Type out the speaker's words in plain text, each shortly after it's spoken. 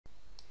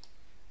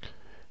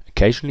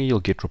occasionally you'll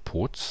get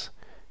reports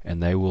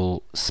and they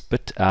will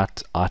spit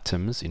out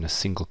items in a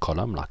single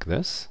column like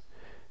this,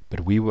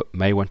 but we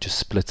may want to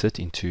split it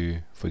into,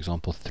 for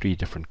example, 3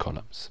 different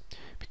columns,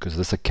 because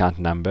this account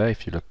number,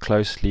 if you look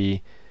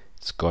closely,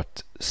 it's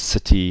got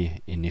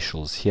city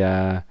initials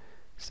here,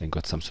 it's then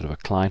got some sort of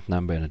a client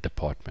number and a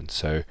department.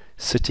 So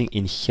sitting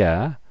in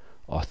here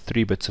are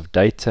 3 bits of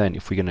data, and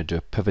if we're going to do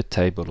a pivot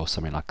table or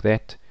something like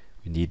that,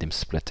 we need them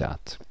split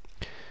out.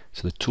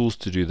 So the tools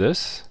to do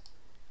this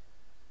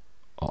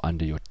are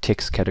under your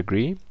text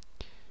category,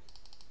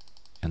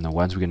 and the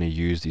ones we're going to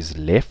use is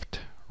left,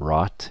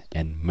 right,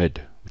 and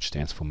mid, which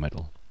stands for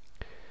middle.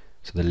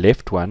 So the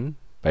left one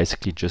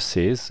basically just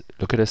says,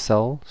 look at a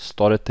cell,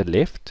 start at the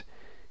left,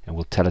 and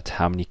we'll tell it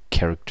how many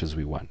characters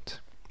we want.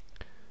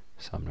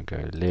 So I'm going to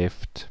go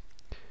left.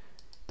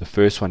 The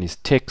first one is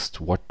text.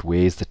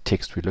 Where's the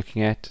text we're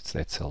looking at? It's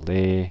that cell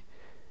there.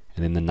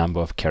 And then the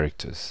number of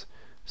characters.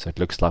 So it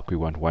looks like we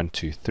want 1,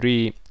 2,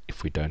 3.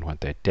 If we don't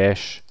want that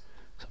dash,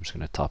 so I'm just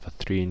going to type a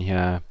 3 in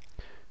here,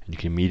 and you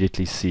can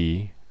immediately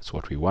see it's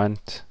what we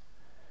want.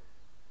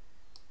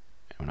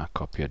 And when I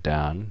copy it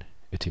down,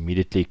 it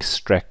immediately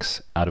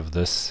extracts out of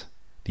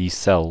these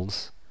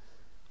cells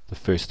the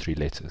first 3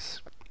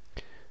 letters.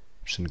 I'm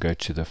just going to go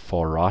to the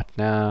far right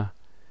now.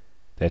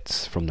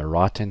 That's from the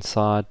right hand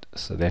side,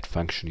 so that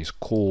function is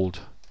called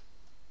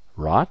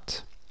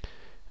right.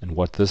 And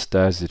what this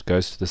does, it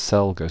goes to the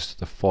cell, goes to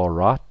the far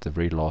right, the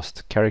very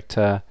last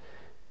character.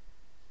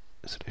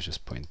 So let's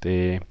just point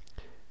there,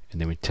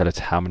 and then we tell it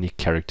how many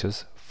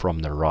characters from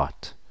the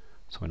right.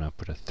 So when I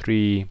put a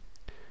 3,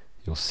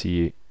 you'll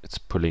see it's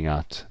pulling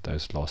out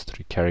those last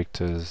 3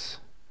 characters,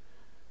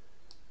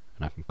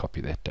 and I can copy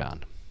that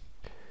down.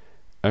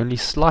 Only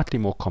slightly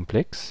more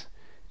complex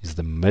is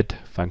the mid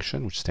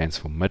function, which stands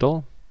for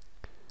middle.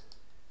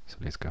 So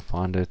let's go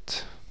find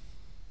it.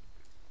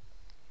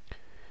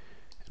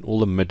 And all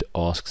the mid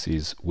asks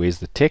is, where's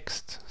the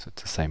text? So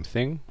it's the same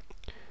thing.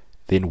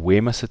 Then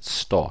where must it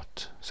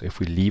start? So if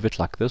we leave it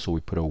like this, or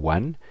we put a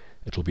 1,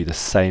 it'll be the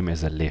same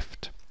as a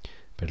left.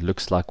 But it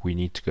looks like we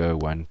need to go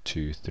 1,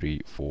 2,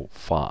 3, 4,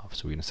 5.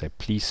 So we're going to say,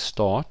 please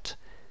start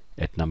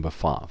at number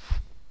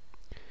 5.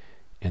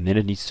 And then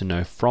it needs to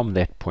know from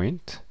that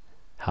point,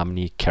 how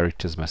many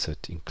characters must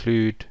it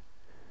include.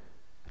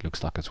 It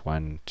looks like it's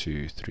 1,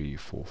 2, 3,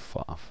 4,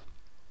 5. So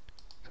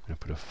I'm going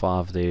to put a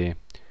 5 there.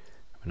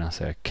 When I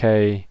say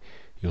OK,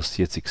 you'll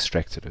see it's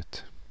extracted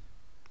it.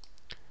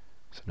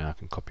 So now I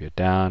can copy it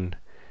down,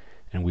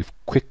 and we've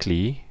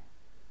quickly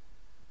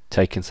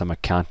taken some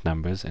account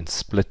numbers and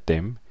split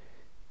them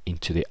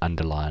into the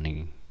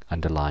underlying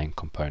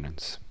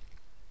components.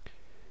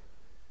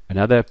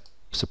 Another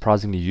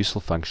surprisingly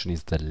useful function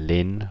is the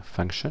len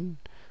function,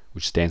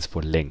 which stands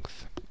for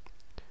length.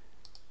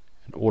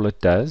 And all it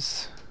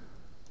does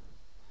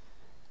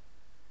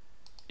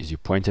is you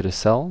point at a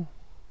cell,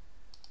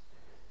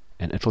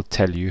 and it will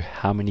tell you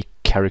how many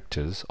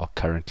characters are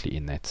currently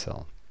in that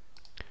cell.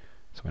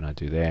 So when I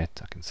do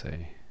that, I can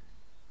say,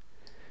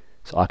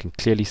 so I can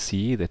clearly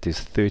see that there's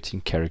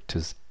 13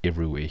 characters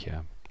everywhere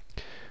here.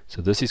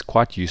 So this is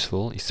quite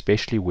useful,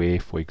 especially where,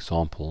 for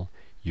example,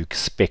 you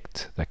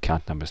expect the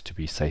account numbers to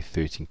be, say,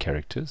 13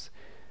 characters.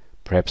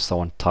 Perhaps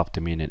someone typed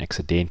them in and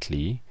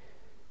accidentally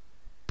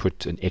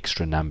put an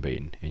extra number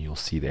in, and you'll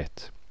see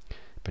that.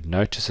 But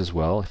notice as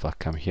well, if I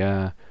come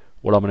here,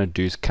 all I'm going to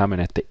do is come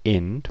and at the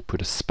end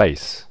put a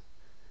space,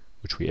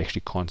 which we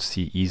actually can't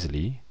see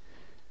easily,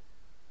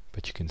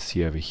 but you can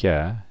see over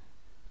here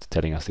it's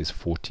telling us there's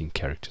 14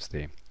 characters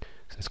there.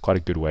 So it's quite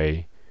a good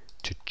way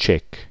to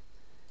check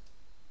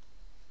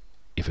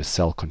if a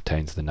cell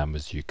contains the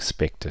numbers you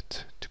expect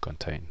it to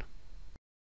contain.